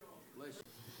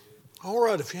All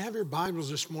right, if you have your Bibles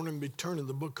this morning, be turning to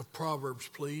the book of Proverbs,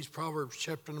 please. Proverbs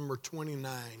chapter number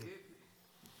 29.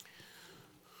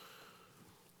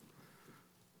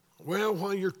 Well,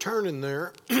 while you're turning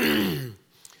there,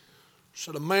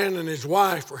 so the man and his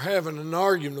wife were having an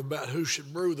argument about who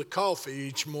should brew the coffee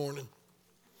each morning.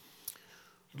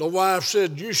 The wife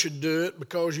said, "You should do it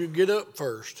because you get up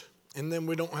first, and then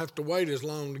we don't have to wait as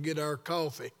long to get our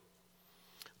coffee."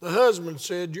 The husband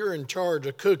said, "You're in charge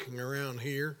of cooking around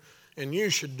here, and you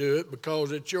should do it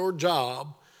because it's your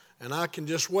job, and I can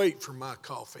just wait for my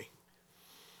coffee."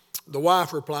 The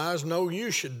wife replies, "No, you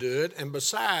should do it, and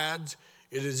besides,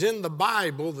 it is in the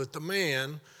Bible that the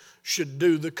man should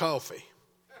do the coffee."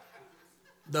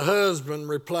 The husband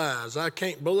replies, "I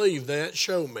can't believe that,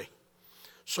 show me."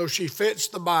 So she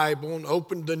fetched the Bible and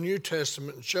opened the New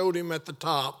Testament and showed him at the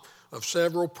top of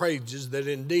several pages that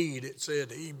indeed it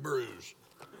said he brews.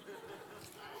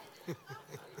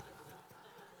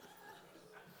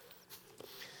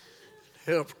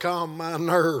 Help calm my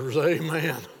nerves,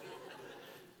 amen.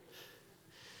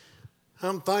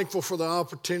 I'm thankful for the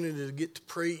opportunity to get to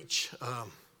preach.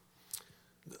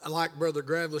 Like Brother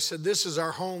Gravely said, this is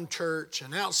our home church,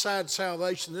 and outside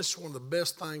salvation, this is one of the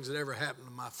best things that ever happened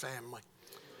to my family.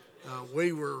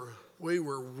 We were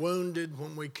wounded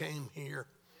when we came here,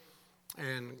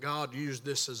 and God used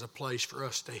this as a place for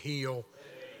us to heal.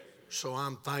 So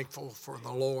I'm thankful for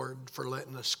the Lord for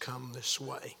letting us come this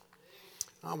way.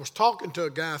 I was talking to a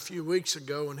guy a few weeks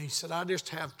ago, and he said, "I just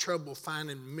have trouble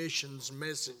finding missions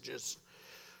messages."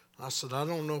 I said, "I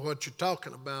don't know what you're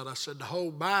talking about." I said, "The whole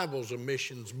Bible's a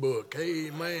missions book."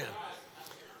 Amen.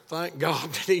 Thank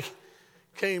God that he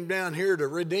came down here to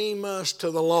redeem us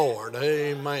to the Lord.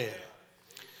 Amen.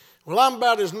 Well, I'm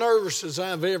about as nervous as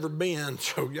I've ever been,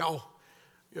 so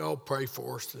y'all pray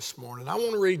for us this morning. I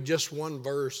want to read just one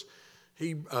verse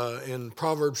in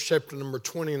Proverbs chapter number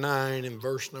 29 and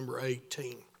verse number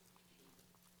 18.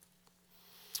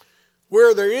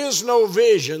 "Where there is no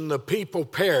vision, the people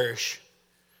perish,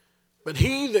 but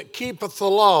he that keepeth the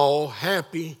law,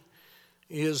 happy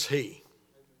is he."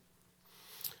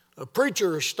 A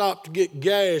preacher stopped to get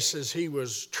gas as he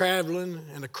was traveling,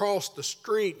 and across the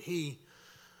street he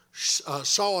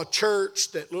saw a church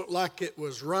that looked like it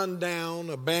was run down,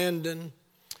 abandoned.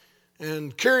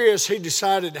 And curious, he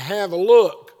decided to have a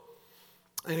look,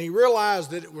 and he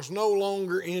realized that it was no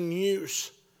longer in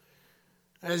use.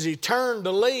 As he turned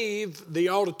to leave the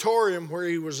auditorium where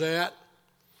he was at,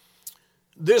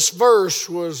 this verse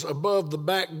was above the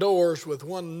back doors with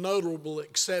one notable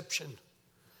exception.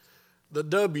 The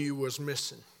W was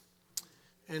missing.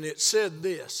 And it said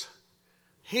this: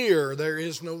 "Here there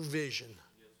is no vision,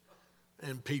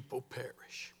 and people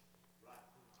perish."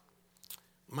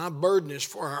 My burden is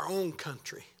for our own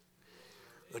country.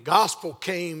 The gospel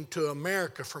came to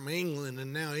America from England,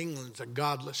 and now England's a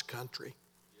godless country.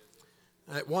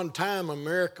 At one time,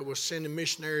 America was sending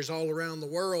missionaries all around the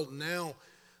world, and now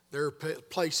there are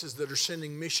places that are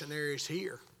sending missionaries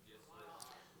here.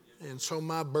 And so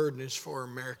my burden is for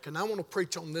America. And I want to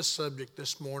preach on this subject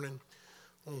this morning,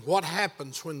 on what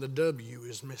happens when the W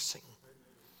is missing.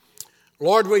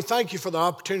 Lord, we thank you for the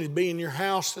opportunity to be in your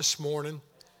house this morning.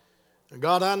 And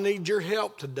God, I need your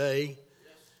help today.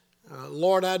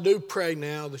 Lord, I do pray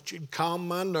now that you'd calm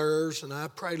my nerves, and I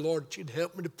pray, Lord, that you'd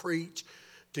help me to preach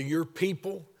to your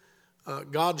people.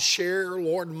 God, share,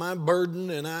 Lord, my burden,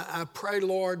 and I pray,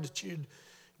 Lord, that you'd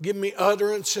give me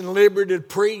utterance and liberty to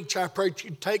preach. I pray that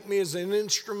you'd take me as an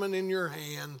instrument in your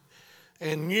hand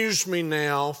and use me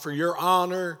now for your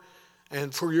honor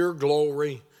and for your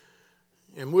glory.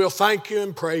 And we'll thank you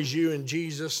and praise you in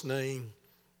Jesus' name.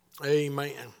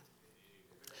 Amen.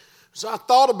 So I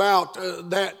thought about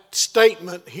that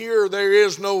statement, "Here there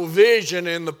is no vision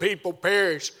and the people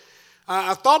perish."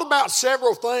 I thought about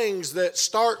several things that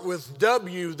start with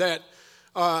W that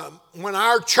when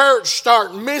our church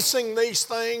start missing these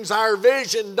things, our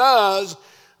vision does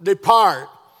depart.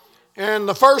 And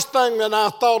the first thing that I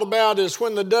thought about is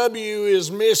when the W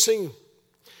is missing,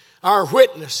 our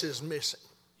witness is missing.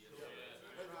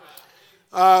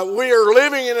 We are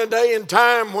living in a day and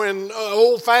time when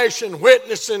old-fashioned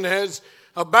witnessing has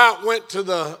about went to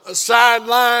the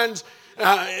sidelines.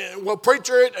 Well,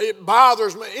 preacher, it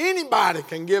bothers me. Anybody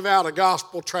can give out a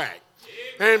gospel tract.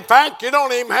 In fact, you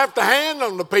don't even have to hand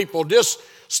them to people. Just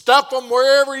stuff them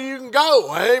wherever you can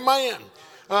go. Amen.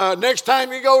 Next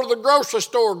time you go to the grocery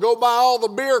store, go buy all the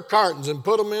beer cartons and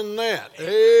put them in that.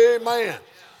 Amen.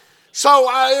 So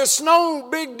it's no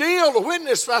big deal to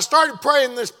witness. I started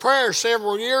praying this prayer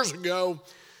several years ago.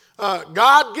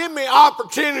 God, give me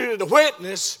opportunity to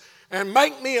witness and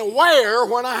make me aware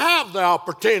when I have the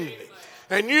opportunity.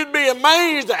 And you'd be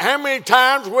amazed at how many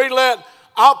times we let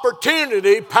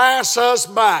opportunity pass us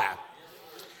by.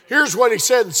 Here's what he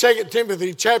said in 2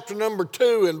 Timothy chapter number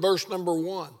 2 and verse number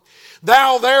 1.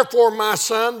 Thou therefore, my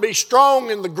son, be strong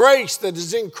in the grace that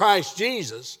is in Christ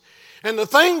Jesus. And the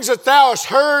things that thou hast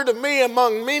heard of me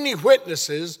among many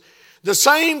witnesses, the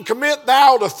same commit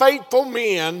thou to faithful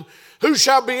men who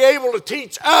shall be able to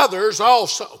teach others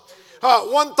also.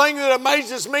 One thing that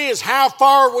amazes me is how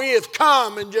far we have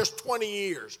come in just 20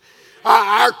 years.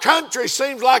 Our country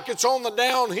seems like it's on the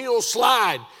downhill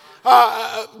slide.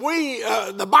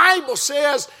 The Bible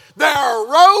says there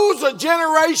arose a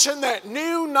generation that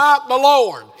knew not the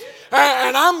Lord.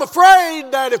 And I'm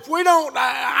afraid that if we don't,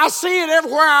 I see it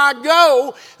everywhere I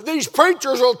go. These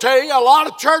preachers will tell you, a lot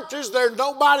of churches, there's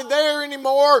nobody there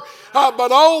anymore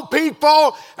but old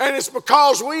people. And it's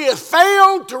because we have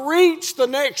failed to reach the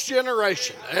next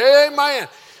generation. Amen.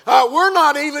 We're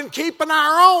not even keeping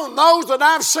our own. Those that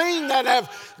I've seen that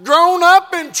have grown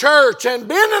up in church and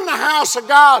been in the house of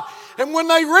God, and when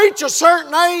they reach a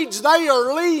certain age, they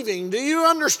are leaving. Do you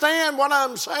understand what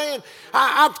I'm saying?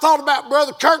 I've thought about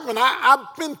Brother Kirkman.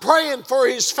 I've been praying for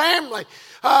his family.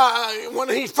 When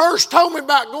he first told me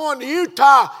about going to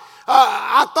Utah,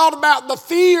 I thought about the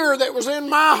fear that was in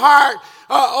my heart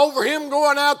over him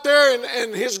going out there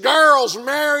and his girls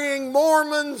marrying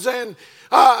Mormons and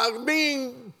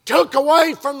being took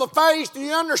away from the faith. Do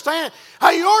you understand?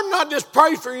 Hey, you ought not just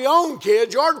pray for your own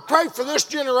kids. You ought to pray for this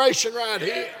generation right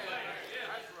here.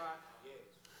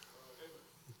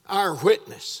 Our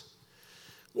witness.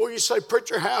 Well, you say,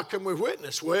 preacher, how can we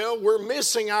witness? Well, we're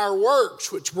missing our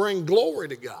works which bring glory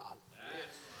to God.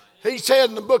 He said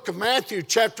in the book of Matthew,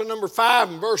 chapter number 5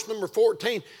 and verse number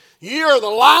 14, ye are the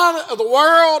light of the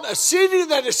world. A city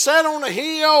that is set on a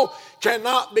hill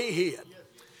cannot be hid.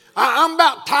 I'm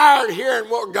about tired of hearing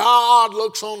what God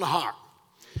looks on the heart.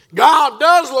 God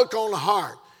does look on the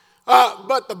heart.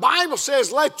 But the Bible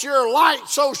says, let your light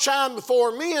so shine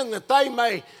before men that they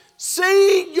may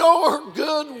see your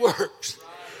good works.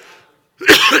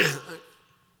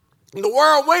 In the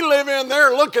world we live in,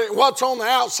 they're looking at what's on the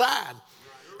outside.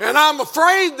 And I'm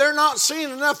afraid they're not seeing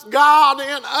enough God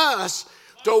in us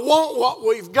to want what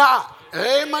we've got.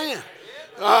 Amen.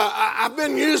 I've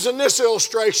been using this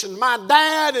illustration. My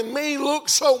dad and me look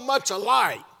so much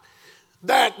alike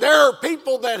that there are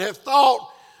people that have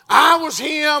thought I was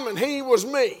him and he was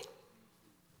me.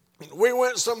 We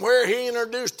went somewhere, he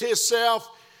introduced himself,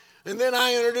 and then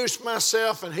I introduced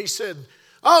myself, and he said,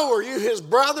 oh, are you his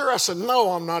brother? I said, no,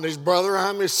 I'm not his brother,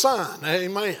 I'm his son.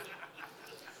 Amen.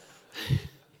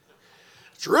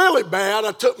 It's really bad.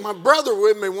 I took my brother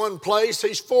with me one place.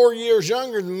 He's 4 years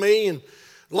younger than me, and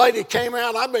a lady came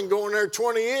out. I've been going there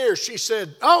 20 years. She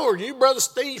said, oh, are you Brother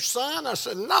Steve's son? I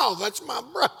said, no, that's my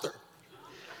brother.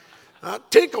 I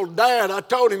tickled Dad. I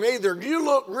told him, either you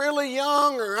look really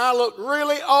young or I look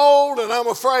really old, and I'm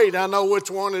afraid I know which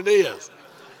one it is.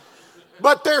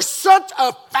 But there's such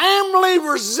a family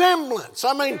resemblance.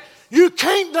 I mean, you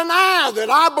can't deny that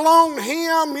I belong to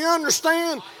him. You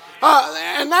understand?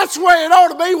 And that's the way it ought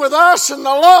to be with us and the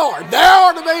Lord. There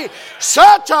ought to be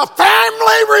such a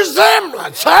family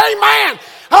resemblance. Amen.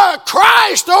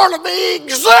 Christ ought to be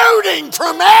exuding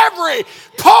from every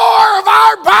pore of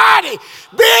our body.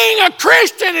 Being a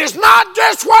Christian is not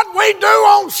just what we do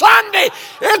on Sunday.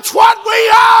 It's what we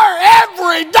are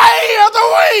every day of the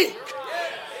week.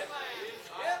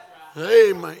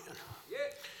 Amen.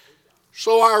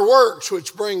 So our works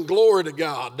which bring glory to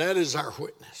God, that is our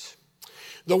witness.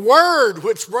 The word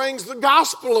which brings the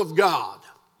gospel of God.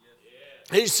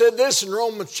 He said this in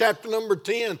Romans chapter number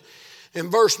 10 and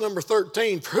verse number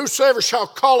 13. For whosoever shall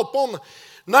call upon the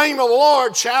name of the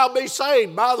Lord shall be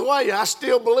saved. By the way, I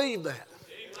still believe that.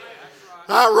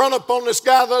 I run up on this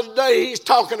guy the other day. He's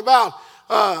talking about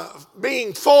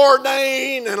being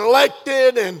foreordained and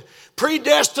elected and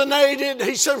predestinated.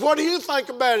 He said, what do you think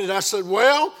about it? I said,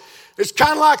 well, it's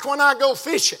kind of like when I go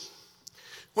fishing.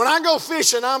 When I go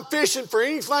fishing, I'm fishing for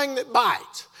anything that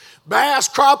bites. Bass,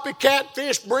 crappie,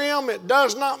 catfish, brim, it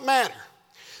does not matter.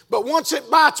 But once it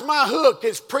bites my hook,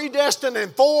 it's predestined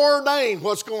and foreordained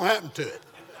what's going to happen to it.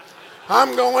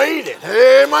 I'm going to eat it.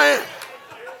 Amen.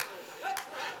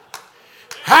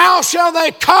 How shall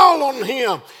they call on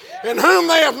him in whom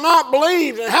they have not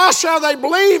believed? And how shall they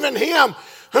believe in him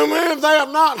whom they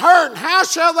have not heard? And how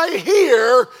shall they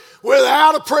hear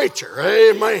without a preacher?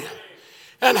 Amen.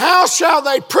 And how shall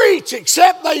they preach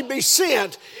except they be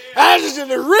sent? As it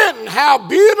is written, how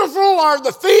beautiful are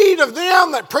the feet of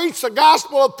them that preach the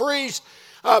gospel of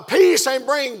peace and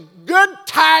bring good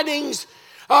tidings,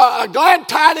 glad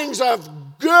tidings of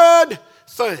good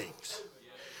things.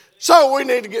 So we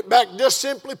need to get back to just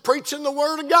simply preaching the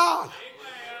Word of God.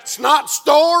 It's not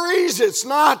stories. It's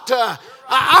not,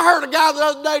 I heard a guy the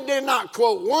other day did not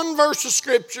quote one verse of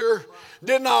Scripture,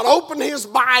 did not open his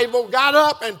Bible, got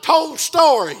up and told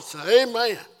stories.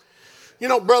 Amen. You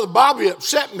know, Brother Bobby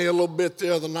upset me a little bit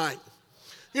the other night.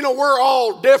 You know, we're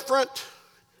all different.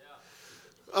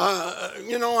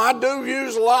 You know, I do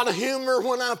use a lot of humor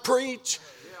when I preach.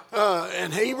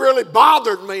 And he really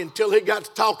bothered me until he got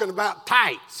to talking about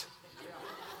tights.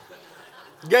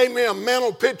 Gave me a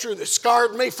mental picture that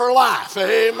scarred me for life.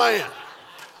 Amen.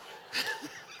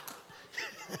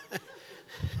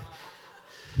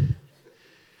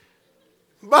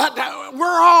 But we're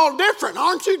all different.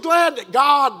 Aren't you glad that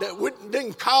God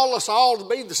didn't call us all to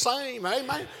be the same?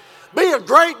 Amen. Be a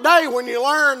great day when you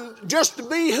learn just to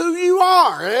be who you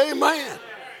are. Amen.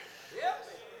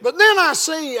 But then I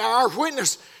see our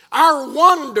witness, our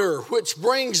wonder, which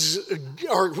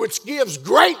gives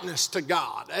greatness to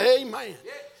God. Amen.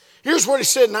 Here's what he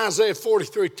said in Isaiah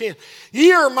 43:10.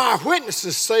 Ye are my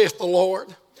witnesses, saith the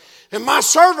Lord, and my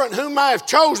servant whom I have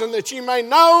chosen, that ye may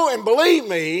know and believe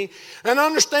me, and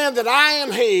understand that I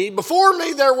am he. Before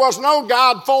me there was no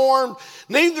God formed,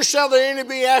 neither shall there any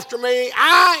be after me.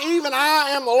 Even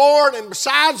I am the Lord, and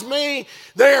besides me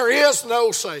there is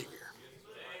no Savior.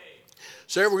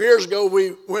 Several years ago,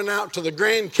 we went out to the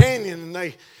Grand Canyon, and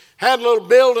they had a little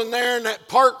building there, and that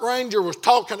park ranger was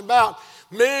talking about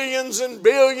millions and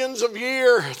billions of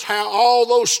years, how all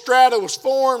those strata was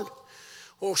formed.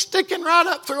 Well, sticking right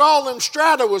up through all them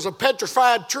strata was a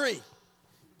petrified tree.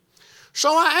 So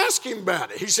I asked him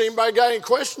about it. He said, anybody got any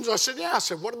questions? I said, yeah. I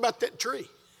said, what about that tree?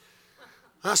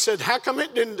 I said, how come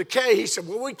it didn't decay? He said,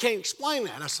 well, we can't explain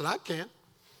that. I said, I can.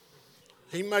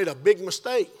 He made a big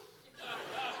mistake.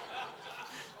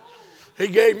 He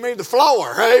gave me the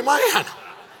floor. Amen.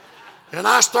 And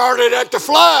I started at the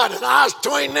flood, and I was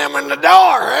between them and the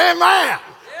door. Amen.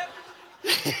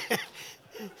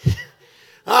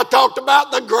 I talked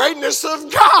about the greatness of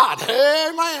God.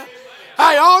 Amen.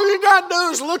 Hey, all you got to do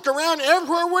is look around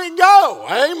everywhere we go.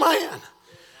 Amen.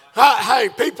 Hey,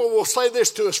 people will say this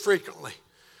to us frequently.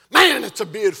 Man, it's a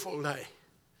beautiful day.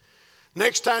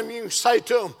 Next time you say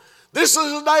to them, this is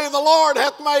the day the Lord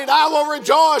hath made. I will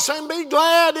rejoice and be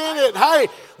glad in it. Hey,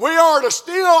 we are to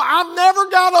I've never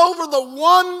got over the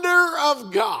wonder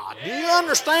of God. Do you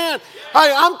understand?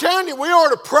 Hey, I'm telling you, we are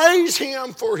to praise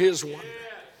Him for His wonder.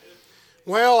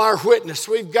 Well, our witness,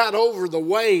 we've got over the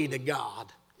way to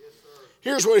God.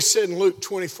 Here's what He said in Luke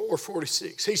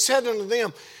 24:46. He said unto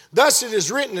them, thus it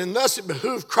is written, and thus it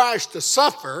behooved Christ to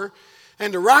suffer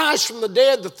and to rise from the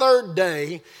dead the third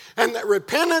day, and that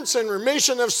repentance and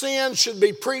remission of sins should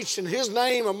be preached in His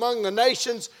name among the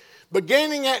nations,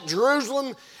 beginning at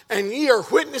Jerusalem, and ye are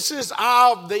witnesses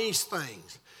of these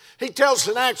things. He tells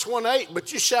us in Acts 1:8,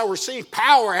 but you shall receive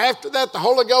power. After that the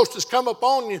Holy Ghost has come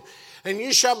upon you, and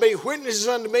you shall be witnesses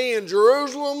unto me in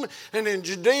Jerusalem and in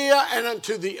Judea and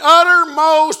unto the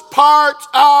uttermost parts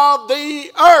of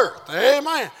the earth.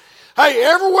 Amen. Hey,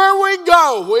 everywhere we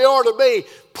go, we ought to be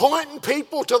pointing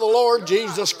people to the Lord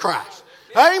Jesus Christ.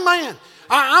 Amen.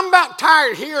 I'm about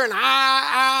tired of hearing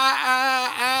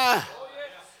I.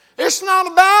 It's not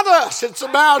about us. It's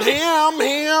about Him.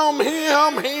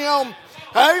 Amen.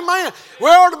 We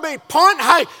ought to be pointing.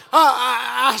 Hey,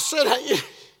 I said,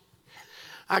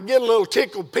 I get a little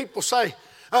tickled. People say,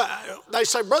 they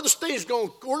say, Brother Steve's we're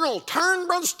going to turn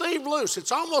Brother Steve loose.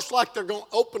 It's almost like they're going to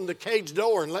open the cage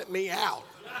door and let me out.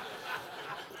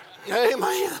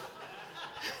 Amen.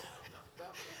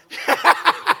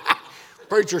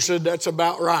 Preacher said that's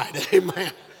about right.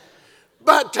 Amen.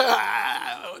 But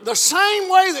the same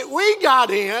way that we got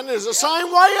in is the same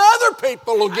way other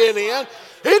people will get in.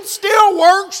 It still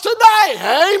works today.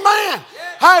 Amen.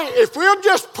 Hey, if we'll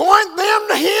just point them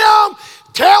to Him,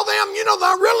 tell them,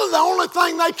 really the only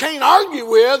thing they can't argue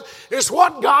with is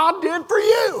what God did for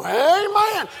you.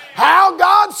 Amen. How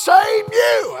God saved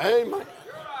you. Amen.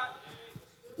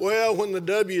 Well, when the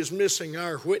W is missing,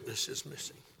 our witness is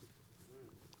missing.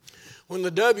 When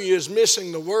the W is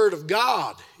missing, the Word of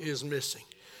God is missing.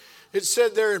 It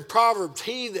said there in Proverbs,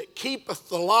 he that keepeth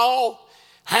the law,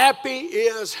 happy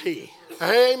is he.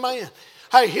 Amen.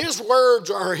 Hey, His words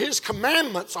or His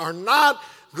commandments are not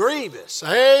grievous.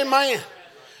 Amen.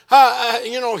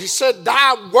 He said,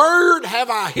 thy word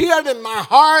have I hid in my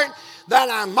heart that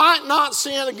I might not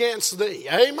sin against thee.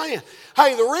 Amen.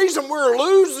 Hey, the reason we're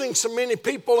losing so many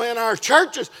people in our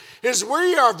churches is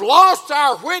we have lost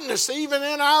our witness even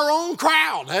in our own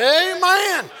crowd.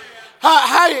 Amen.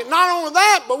 Hey, not only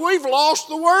that, but we've lost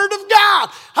the Word of God.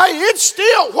 Hey, it's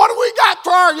still, what do we got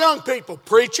for our young people?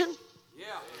 Preaching.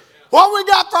 What we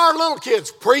got for our little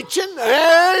kids? Preaching.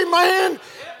 Amen.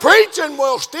 Preaching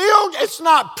will still, it's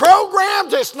not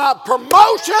programs, it's not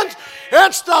promotions,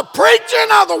 it's the preaching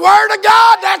of the Word of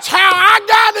God. That's how I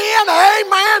got in.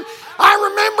 Amen. I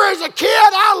remember as a kid,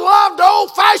 I loved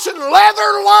old-fashioned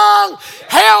leather-lung,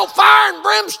 hellfire and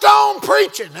brimstone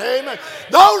preaching. Amen.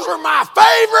 Those were my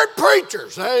favorite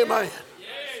preachers. Amen.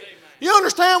 You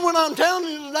understand what I'm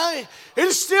telling you today? It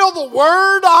is still the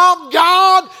Word of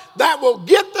God that will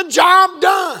get the job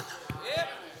done.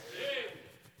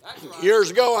 Years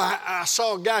ago, I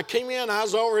saw a guy came in. I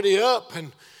was already up,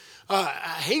 and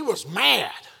he was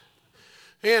mad.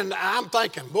 And I'm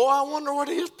thinking, boy, I wonder what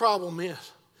his problem is.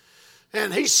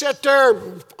 And he sat there,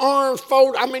 arms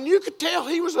folded. I mean, you could tell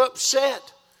he was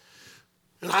upset.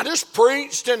 And I just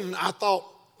preached, and I thought,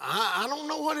 I don't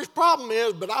know what his problem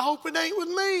is, but I hope it ain't with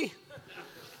me.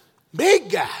 Big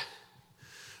guy.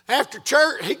 After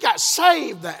church, he got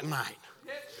saved that night.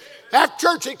 After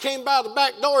church, he came by the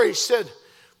back door. He said,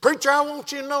 "Preacher, I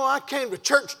want you to know I came to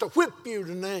church to whip you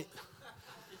tonight."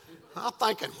 I'm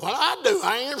thinking, what I do?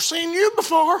 I ain't ever seen you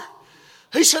before.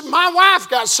 He said, "My wife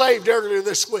got saved earlier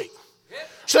this week." He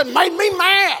said, "Made me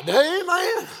mad."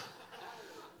 Amen.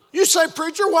 You say,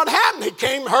 "Preacher, what happened?" He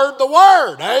came, heard the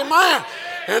word. Amen.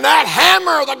 And that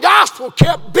hammer of the gospel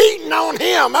kept beating on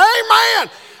him.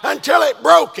 Amen. Until it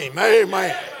broke him.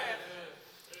 Amen.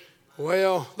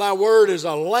 Well, thy word is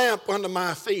a lamp unto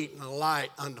my feet and a light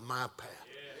unto my path.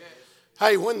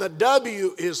 Hey, when the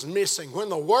W is missing, when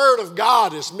the Word of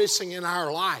God is missing in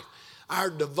our life,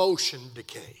 our devotion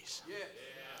decays.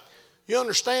 You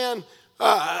understand?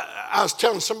 I was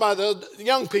telling somebody, the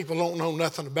young people don't know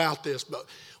nothing about this, but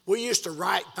we used to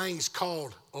write things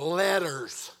called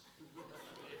letters.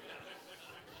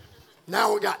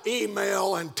 Now we got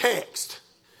email and text.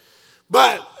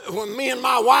 But when me and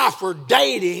my wife were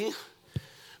dating,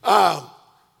 I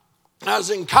was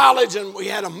in college and we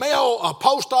had a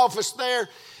post office there,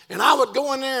 and I would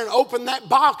go in there and open that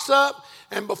box up,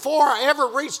 and before I ever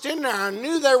reached in there, I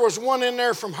knew there was one in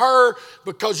there from her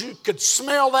because you could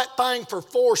smell that thing for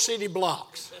 4 city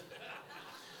blocks.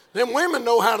 Them women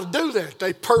know how to do that.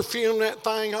 They perfume that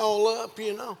thing all up,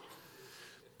 you know.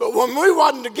 But when we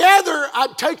wasn't together,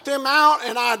 I'd take them out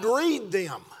and I'd read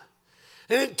them.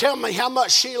 And it'd tell me how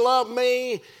much she loved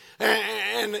me.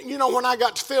 And you know, when I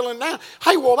got to feeling down,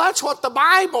 hey, well, that's what the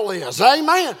Bible is.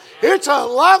 Amen. It's a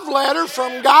love letter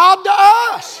from God to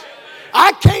us.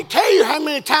 I can't tell you how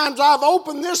many times I've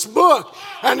opened this book,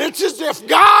 and it's as if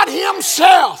God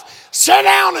Himself sat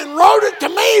down and wrote it to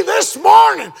me this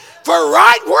morning for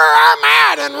right where I'm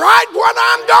at and right what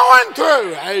I'm going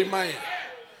through. Amen.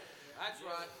 That's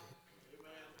right.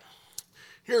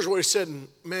 Here's what He said in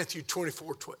Matthew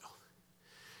 24:12.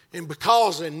 And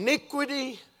because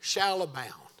iniquity shall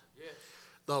abound,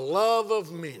 the love of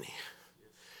many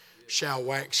shall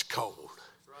wax cold.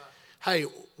 Hey,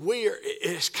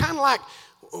 it's kind of like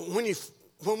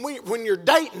when you're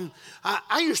dating,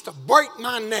 I used to break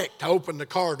my neck to open the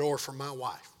car door for my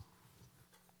wife.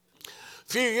 A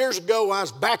few years ago, I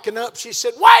was backing up. She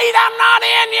said, "Wait, I'm not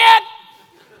in yet."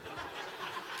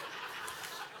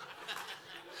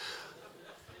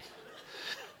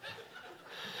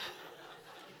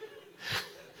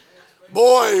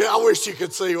 Boy, I wish you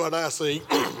could see what I see.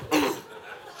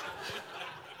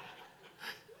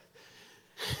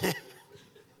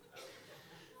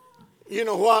 You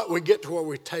know what? We get to where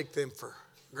we take them for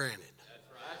granted.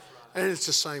 And it's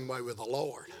the same way with the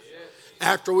Lord.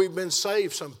 After we've been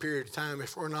saved some period of time,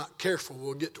 if we're not careful,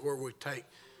 we'll get to where we take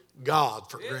God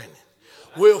for granted.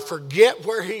 We'll forget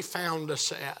where He found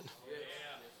us at.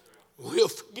 We'll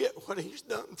forget what He's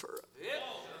done for us.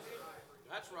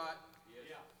 That's right.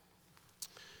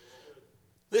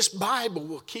 This Bible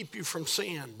will keep you from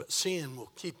sin, but sin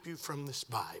will keep you from this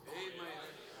Bible.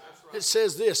 It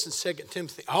says this in 2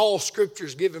 Timothy, all Scripture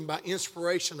is given by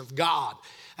inspiration of God,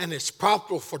 and it's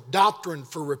profitable for doctrine,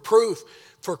 for reproof,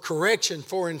 for correction,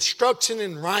 for instruction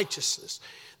in righteousness,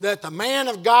 that the man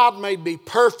of God may be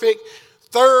perfect,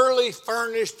 thoroughly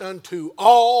furnished unto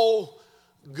all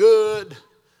good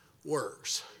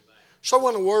works. So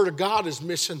when the Word of God is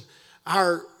missing,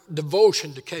 our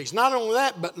devotion decays. Not only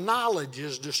that, but knowledge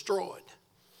is destroyed.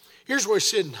 Here's what He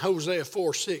said in Hosea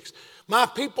 4:6. My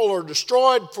people are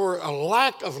destroyed for a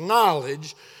lack of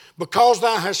knowledge. Because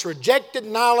thou hast rejected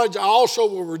knowledge, I also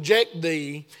will reject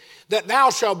thee, that thou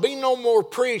shalt be no more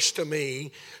priest to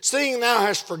me. Seeing thou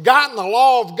hast forgotten the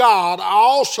law of God, I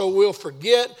also will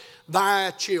forget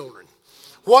thy children.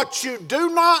 What you do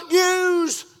not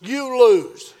use, you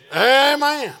lose.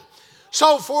 Amen.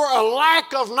 So for a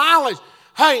lack of knowledge,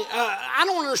 Hey, I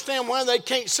don't understand why they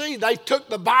can't see. They took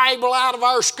the Bible out of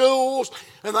our schools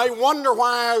and they wonder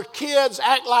why our kids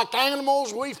act like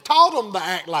animals. We've taught them to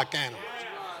act like animals.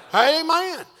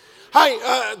 Amen. Hey,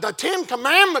 the 10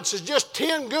 Commandments is just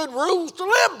 10 good rules to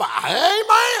live by.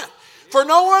 Amen. For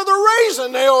no other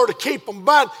reason they ought to keep them.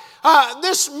 But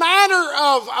this matter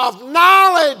of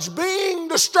knowledge being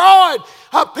destroyed,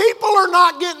 people are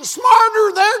not getting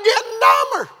smarter, they're getting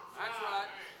dumber. That's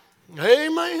right.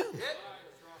 Amen.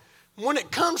 When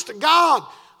it comes to God,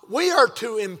 we are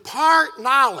to impart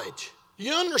knowledge.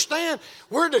 You understand?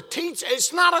 We're to teach.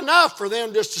 It's not enough for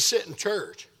them just to sit in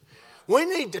church. We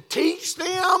need to teach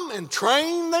them and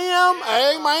train them.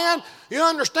 Amen. You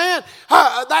understand?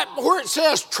 That where it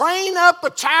says train up a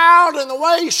child in the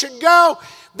way he should go,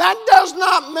 that does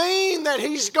not mean that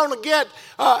he's going to get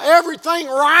everything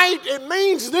right. It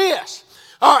means this.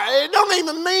 It don't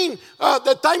even mean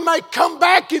that they may come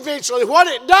back eventually. What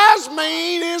it does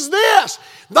mean is this.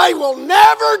 They will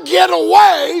never get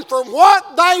away from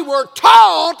what they were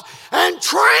taught and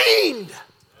trained.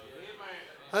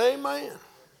 Amen.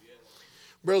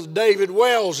 Brother David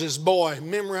Wells, his boy,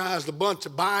 memorized a bunch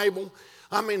of Bible.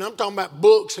 I mean, I'm talking about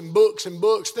books and books and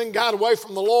books. Then got away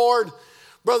from the Lord.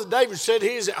 Brother David said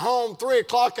he's at home 3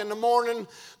 o'clock in the morning.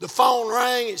 The phone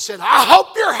rang. It said, I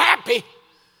hope you're happy.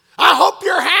 I hope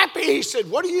you're happy. He said,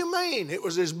 what do you mean? It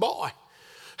was his boy.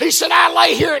 He said, I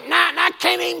lay here at night and I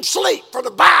can't even sleep for the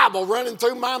Bible running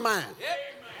through my mind.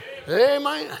 Amen.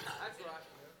 Amen. That's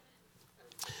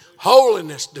right.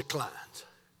 Holiness declines.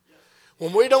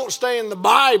 When we don't stay in the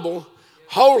Bible,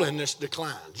 holiness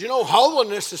declines. You know,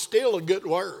 holiness is still a good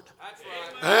word. That's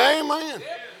right. Amen.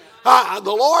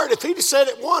 The Lord, if he'd said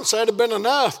it once, that'd have been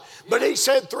enough. But he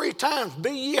said 3 times, be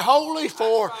ye holy,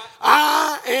 for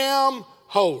I am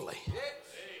holy.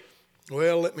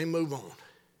 Well, let me move on.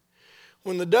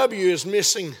 When the W is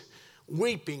missing,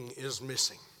 weeping is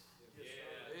missing.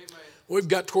 We've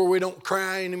got to where we don't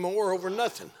cry anymore over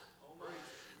nothing.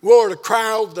 We ought to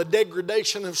cry over the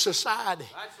degradation of society.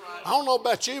 I don't know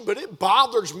about you, but it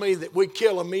bothers me that we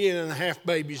kill 1.5 million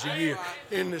babies a year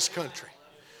in this country.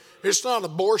 It's not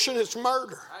abortion, it's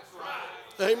murder.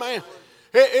 Amen.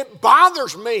 It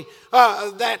bothers me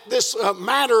that this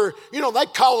matter, you know, they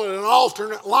call it an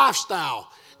alternate lifestyle.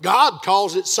 God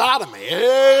calls it sodomy.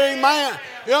 Amen.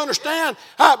 You understand?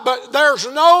 But there's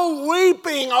no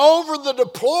weeping over the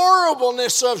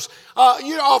deplorableness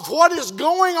of what is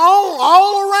going on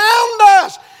all around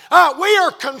us. We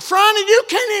are confronted. You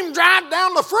can't even drive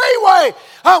down the freeway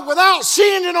without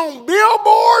seeing it on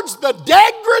billboards, the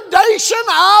degradation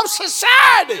of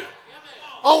society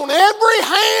on every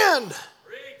hand.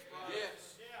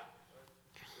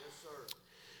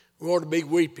 We ought to be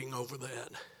weeping over that.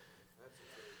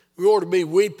 We ought to be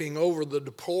weeping over the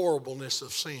deplorableness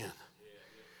of sin.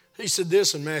 He said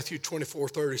this in Matthew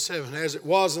 24:37, as it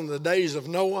was in the days of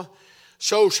Noah,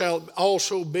 so shall it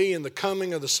also be in the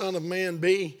coming of the Son of Man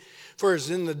be. For as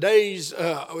in the days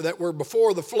that were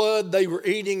before the flood, they were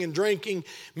eating and drinking,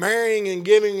 marrying and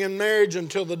giving in marriage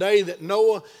until the day that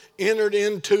Noah entered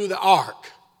into the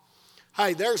ark.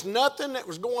 Hey, there's nothing that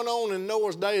was going on in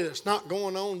Noah's day that's not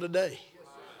going on today.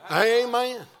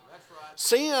 Amen.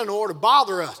 Sin ought to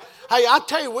bother us. Hey, I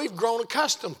tell you, we've grown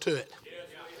accustomed to it.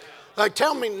 They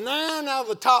tell me 9 out of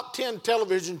the top 10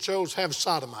 television shows have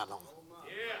sodomite on them.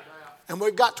 And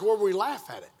we've got to where we laugh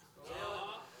at it.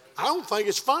 I don't think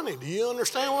it's funny. Do you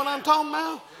understand what I'm talking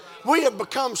about? We have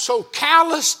become so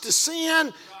callous to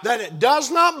sin that it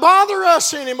does not bother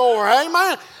us anymore.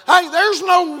 Amen. Hey, there's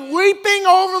no weeping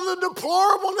over the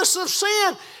deplorableness of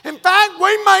sin. In fact,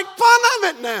 we make fun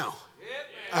of it now.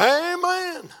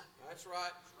 Amen. That's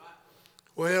right.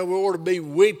 Well, we ought to be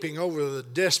weeping over the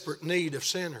desperate need of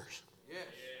sinners. Yes.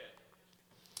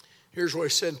 Here's what he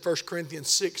said in 1 Corinthians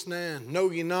 6:9. Know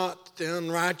ye not that the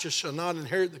unrighteous shall not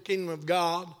inherit the kingdom of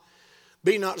God?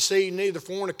 Be not deceived, neither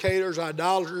fornicators,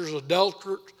 idolaters,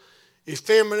 adulterers,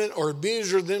 effeminate, or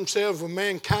abusers themselves with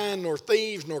mankind, nor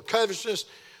thieves, nor covetous,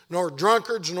 nor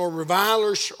drunkards, nor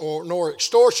revilers, nor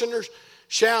extortioners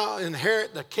shall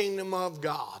inherit the kingdom of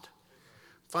God.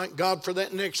 Thank God for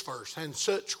that next verse. And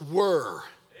such were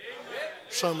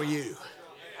some of you.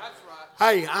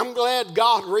 Hey, I'm glad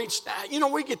God reached out. You know,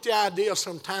 we get the idea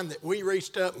sometimes that we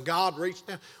reached up and God reached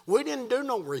down. We didn't do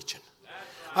no reaching.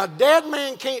 A dead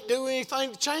man can't do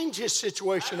anything to change his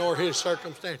situation or his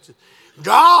circumstances.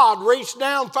 God reached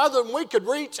down further than we could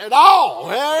reach at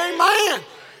all. Amen.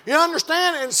 You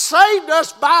understand? And saved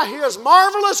us by his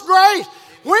marvelous grace.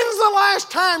 When's the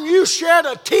last time you shed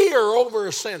a tear over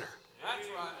a sinner?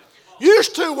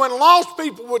 Used to, when lost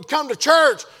people would come to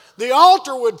church, the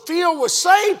altar would fill with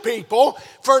saved people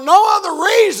for no other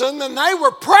reason than they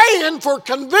were praying for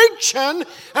conviction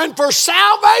and for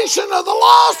salvation of the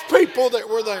lost people that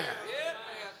were there.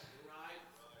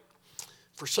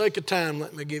 For sake of time,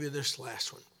 let me give you this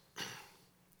last one.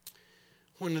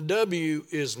 When the W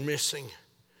is missing,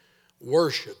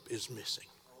 worship is missing.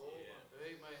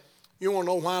 You want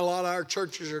to know why a lot of our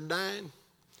churches are dying?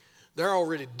 They're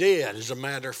already dead, as a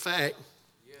matter of fact.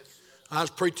 I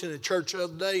was preaching at church the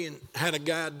other day and had a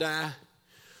guy die.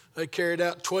 They carried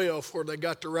out 12 before they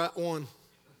got the right one.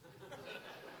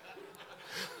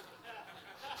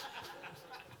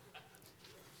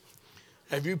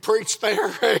 Have you preached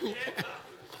there?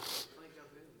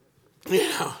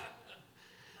 Yeah.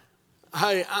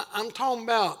 Hey, I'm talking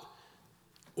about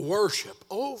worship.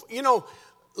 Oh, you know,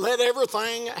 let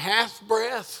everything hath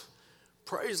breath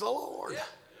praise the Lord.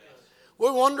 We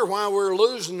wonder why we're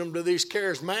losing them to these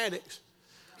charismatics.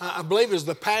 I believe as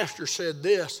the pastor said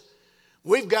this,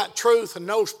 we've got truth and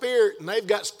no spirit, and they've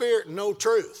got spirit and no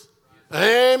truth.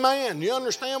 Amen. You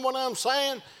understand what I'm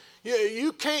saying?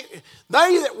 You can't.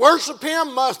 They that worship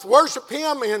him must worship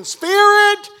him in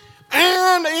spirit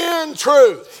and in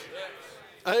truth.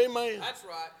 Amen. That's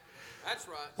right. That's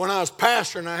right. When I was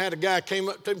pastoring, I had a guy came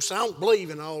up to me and said, I don't believe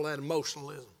in all that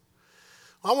emotionalism.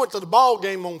 I went to the ball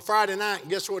game on Friday night, and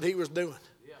guess what he was doing?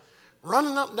 Yeah.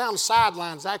 Running up and down the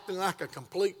sidelines, acting like a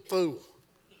complete fool.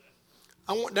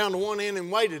 I went down to one end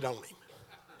and waited on him.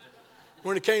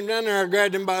 When he came down there, I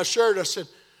grabbed him by his shirt. I said,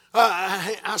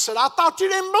 I thought you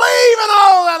didn't believe in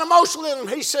all that emotionalism.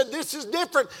 He said, this is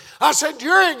different. I said,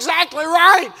 you're exactly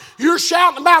right. You're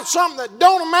shouting about something that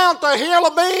don't amount to a hill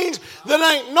of beans, that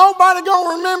ain't nobody going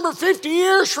to remember 50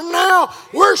 years from now.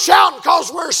 We're shouting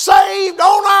because we're saved,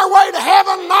 on our way to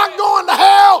heaven, not going to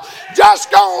hell, just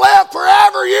going to live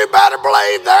forever. You better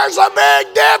believe there's a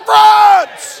big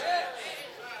difference.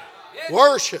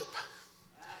 Worship.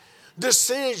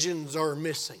 Decisions are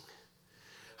missing.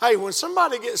 Hey, when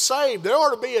somebody gets saved, there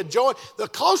ought to be a joy. The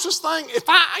closest thing,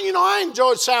 I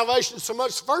enjoyed salvation so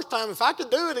much the first time. If I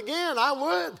could do it again, I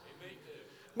would.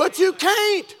 But you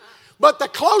can't. But the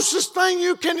closest thing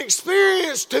you can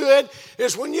experience to it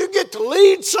is when you get to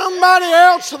lead somebody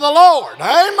else to the Lord.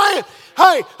 Amen.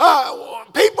 Hey,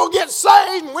 people get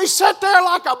saved and we sit there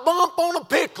like a bump on a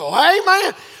pickle.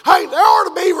 Amen. Hey, there ought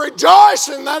to be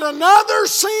rejoicing that another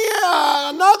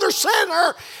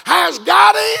sinner has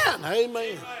got in.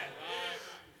 Amen.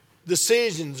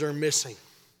 Decisions are missing.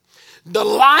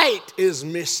 Delight is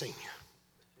missing.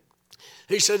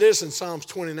 He said this in Psalms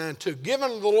 29:2. Give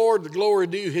unto the Lord the glory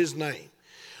due his name.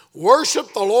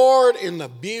 Worship the Lord in the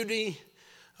beauty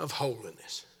of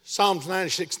holiness. Psalms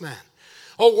 96:9.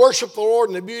 Oh, worship the Lord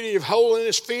in the beauty of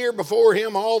holiness. Fear before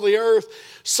him all the earth.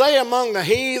 Say among the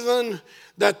heathen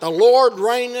that the Lord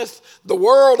reigneth. The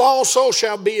world also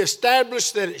shall be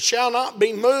established, that it shall not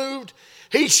be moved.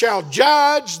 He shall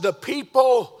judge the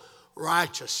people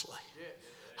righteously.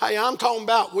 Hey, I'm talking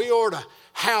about we ought to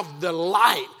have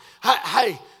delight.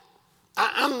 Hey,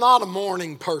 I'm not a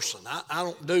morning person. I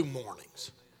don't do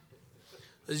mornings.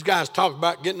 These guys talk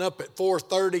about getting up at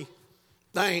 4:30.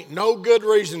 There ain't no good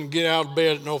reason to get out of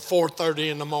bed at 4:30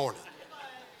 in the morning.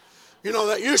 You know,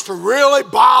 that used to really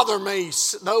bother me.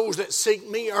 Those that seek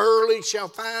me early shall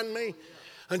find me.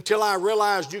 Until I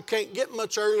realized you can't get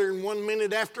much earlier than 1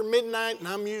 minute after midnight, and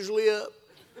I'm usually up.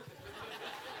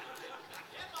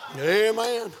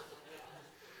 Amen.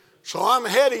 So I'm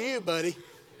ahead of you, buddy.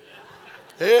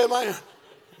 Amen.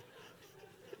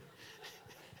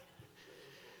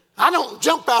 I don't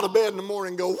jump out of bed in the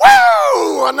morning and go,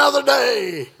 whoa, another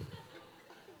day.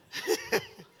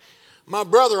 My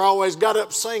brother always got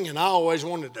up singing. I always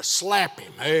wanted to slap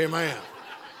him. Amen.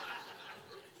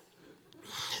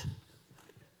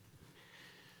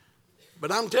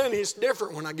 But I'm telling you, it's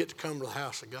different when I get to come to the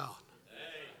house of God.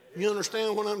 You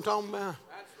understand what I'm talking about?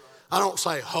 I don't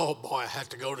say, oh boy, I have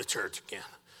to go to church again.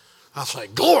 I say,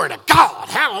 glory to God,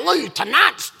 hallelujah,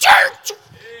 tonight's church.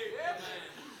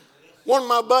 One of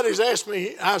my buddies asked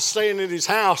me, I was staying at his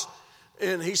house,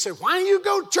 and he said, why do you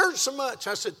go to church so much?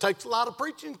 I said, it takes a lot of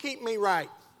preaching to keep me right.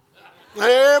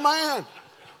 Amen.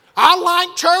 I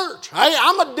like church. Hey,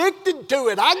 I'm addicted to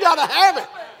it. I got to have it.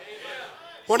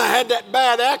 When I had that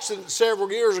bad accident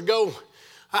several years ago,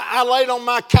 I laid on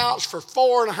my couch for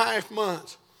 4.5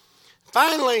 months.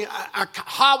 Finally, I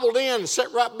hobbled in and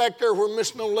sat right back there where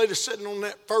Miss Nolita sitting on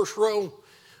that first row,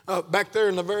 back there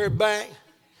in the very back.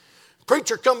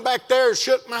 Preacher come back there and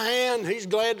shook my hand. He's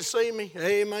glad to see me.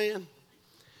 Amen.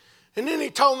 And then he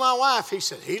told my wife, he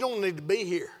said, he don't need to be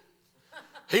here.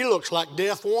 He looks like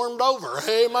death warmed over.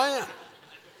 Amen.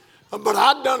 But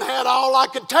I done had all I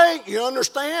could take, you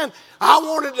understand? I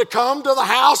wanted to come to the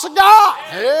house of God.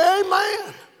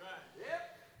 Amen.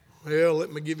 Well,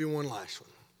 let me give you one last one.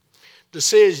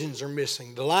 Decisions are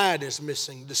missing. Delight is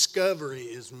missing. Discovery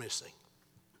is missing.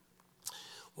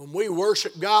 When we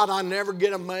worship God, I never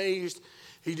get amazed.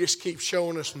 He just keeps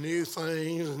showing us new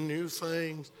things and new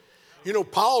things. You know,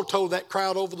 Paul told that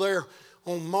crowd over there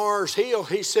on Mars Hill,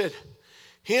 he said,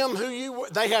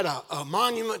 they had a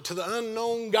monument to the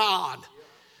unknown God.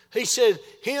 He said,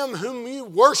 him whom you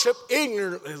worship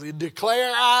ignorantly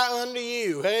declare I unto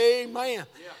you. Amen. Yeah.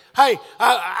 Hey,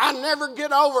 I never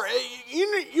get over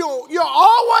it. You'll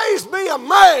always be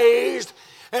amazed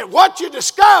at what you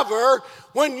discover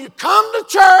when you come to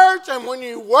church and when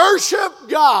you worship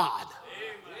God.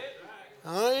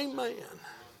 Amen. Amen.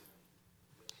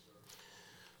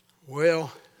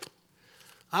 Well,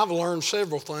 I've learned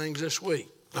several things this week.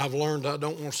 I've learned I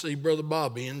don't want to see Brother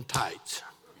Bobby in tights.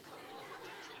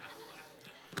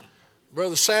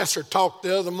 Brother Sasser talked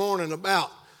the other morning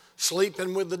about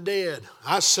sleeping with the dead.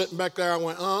 I was sitting back there, I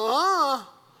went, I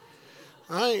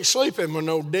ain't sleeping with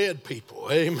no dead people.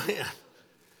 Amen.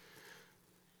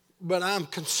 But I'm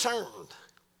concerned.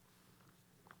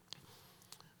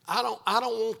 I don't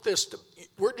want this to,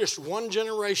 we're just one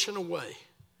generation away.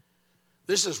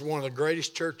 This is one of the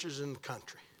greatest churches in the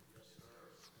country.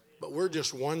 But we're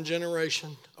just one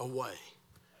generation away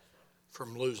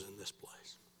from losing this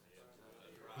place.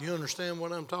 You understand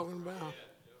what I'm talking about?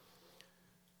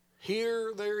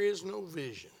 Here there is no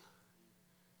vision.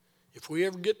 If we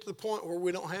ever get to the point where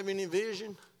we don't have any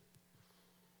vision,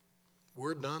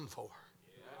 we're done for.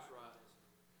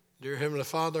 Dear Heavenly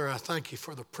Father, I thank you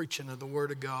for the preaching of the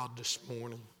Word of God this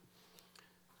morning.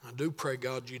 I do pray,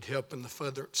 God, you'd help in the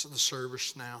furtherance of the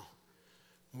service now.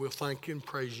 We'll thank you and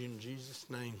praise you in Jesus'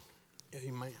 name.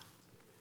 Amen.